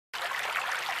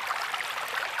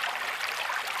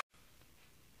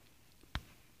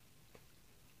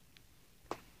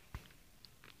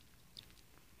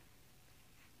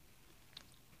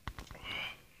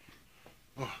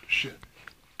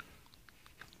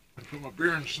Put my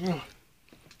beer in the snow.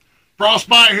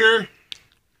 Frostbite here.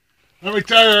 Let me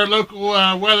tell you, our local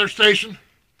weather station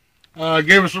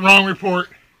gave us the wrong report.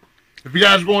 If you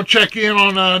guys want to check in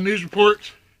on news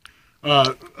reports,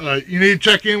 you need to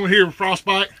check in with here with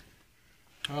Frostbite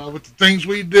with the things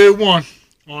we do on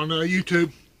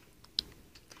YouTube.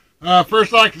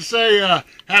 First, I'd like to say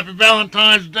happy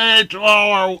Valentine's Day to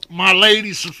all my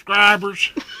lady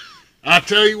subscribers. I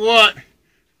tell you what,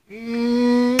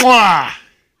 mwah.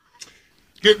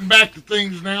 Getting back to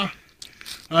things now.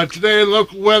 Today,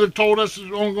 local weather told us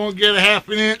we're only going to get a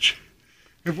 ½ inch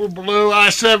if we're below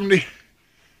I-70.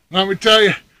 Let me tell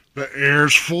you, the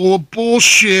air's full of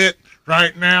bullshit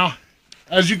right now.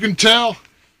 As you can tell,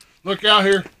 look out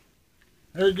here.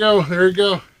 There you go, there you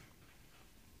go.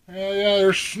 Hell yeah,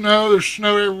 there's snow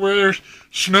everywhere. There's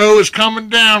snow is coming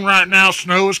down right now.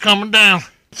 Snow is coming down.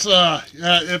 It's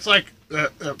it's like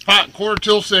quarter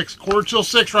till six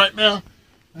right now.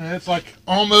 And it's like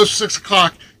almost 6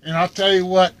 o'clock. And I'll tell you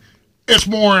what, it's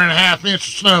more than a ½ inch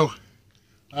of snow.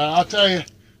 I'll tell you,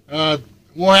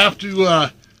 we'll have to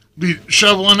be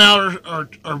shoveling out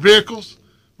our vehicles.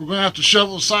 We're going to have to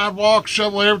shovel the sidewalk,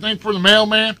 shovel everything for the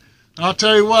mailman. And I'll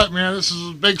tell you what, man, this is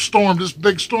a big storm. This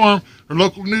big storm, our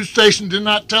local news station did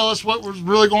not tell us what was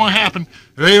really going to happen.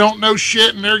 They don't know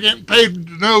shit, and they're getting paid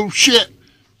to know shit.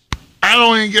 I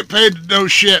don't even get paid to know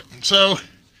shit. So,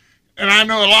 and I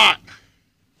know a lot.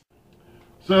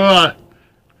 So,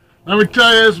 let me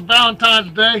tell you, it's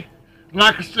Valentine's Day.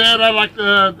 Like I said, I'd like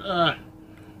to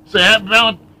say happy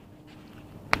Valentine's.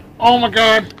 Oh my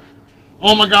God.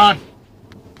 Oh my God.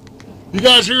 You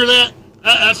guys hear that?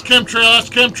 That's chemtrail. That's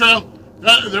chemtrail.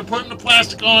 They're putting the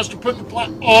plastic on us. They're putting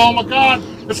the oh my God.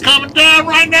 It's coming down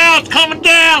right now. It's coming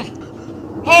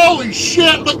down. Holy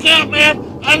shit. Look out,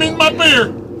 man. I need my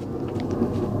beer.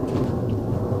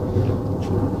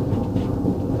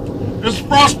 This is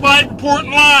Frostbite reporting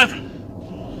live.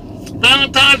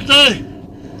 Valentine's Day.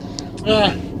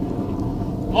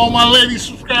 All my lady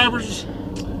subscribers,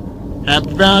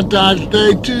 happy Valentine's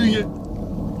Day to you.